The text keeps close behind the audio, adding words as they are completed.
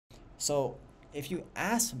So if you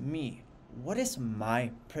ask me, what is my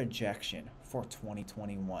projection for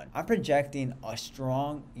 2021? I'm projecting a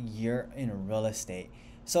strong year in real estate.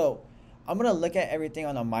 So I'm gonna look at everything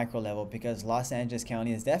on a micro level because Los Angeles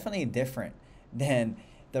County is definitely different than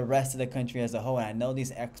the rest of the country as a whole. And I know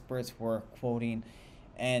these experts were quoting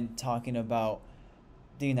and talking about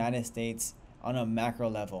the United States on a macro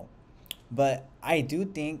level. But I do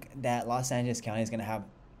think that Los Angeles County is going to have,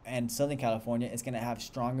 and Southern California is going to have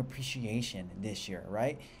strong appreciation this year,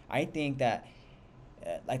 right? I think that,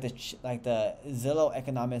 like the Zillow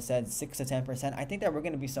economist said, 6 to 10%. I think that we're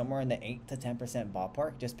going to be somewhere in the 8 to 10%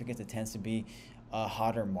 ballpark, just because it tends to be a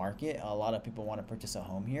hotter market. A lot of people want to purchase a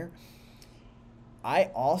home here. I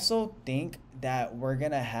also think that we're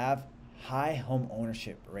going to have high home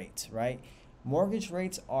ownership rates, right? Mortgage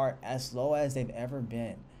rates are as low as they've ever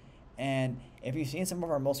been. And if you've seen some of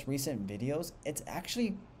our most recent videos, it's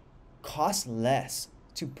actually cost less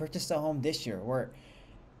to purchase a home this year, where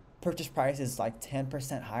purchase price is like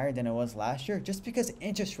 10% higher than it was last year, just because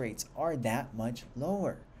interest rates are that much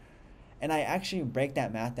lower. And I actually break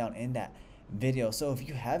that math down in that video. So if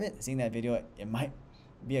you haven't seen that video, it might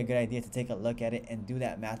be a good idea to take a look at it and do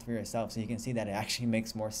that math for yourself, so you can see that it actually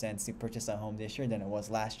makes more sense to purchase a home this year than it was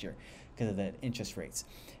last year because of the interest rates.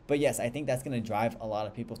 But yes, I think that's going to drive a lot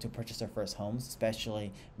of people to purchase their first homes,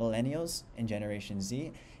 especially millennials and Generation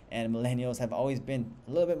Z. And millennials have always been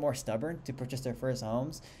a little bit more stubborn to purchase their first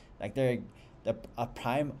homes. Like a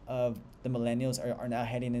prime of the millennials are now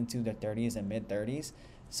heading into their 30s and mid 30s.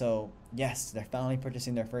 So yes, they're finally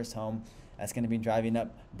purchasing their first home. That's going to be driving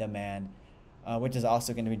up demand, which is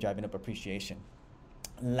also going to be driving up appreciation.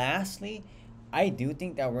 Lastly, I do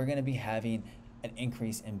think that we're going to be having an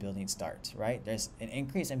increase in building starts, right? There's an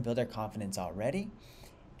increase in builder confidence already,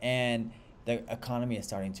 and the economy is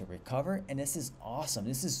starting to recover. And this is awesome.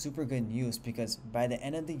 This is super good news, because by the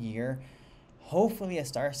end of the year, hopefully it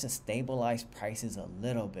starts to stabilize prices a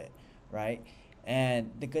little bit, right? And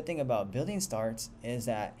the good thing about building starts is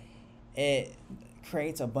that it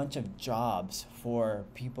creates a bunch of jobs for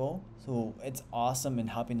people. So it's awesome in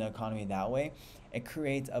helping the economy that way. It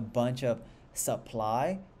creates a bunch of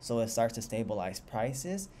supply, so it starts to stabilize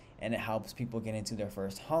prices, and it helps people get into their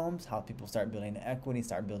first homes, help people start building equity,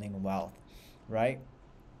 start building wealth, right?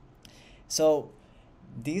 So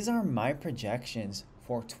these are my projections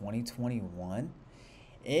for 2021.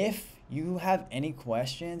 If you have any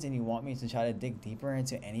questions and you want me to try to dig deeper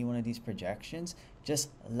into any one of these projections, just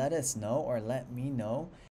let us know, or let me know,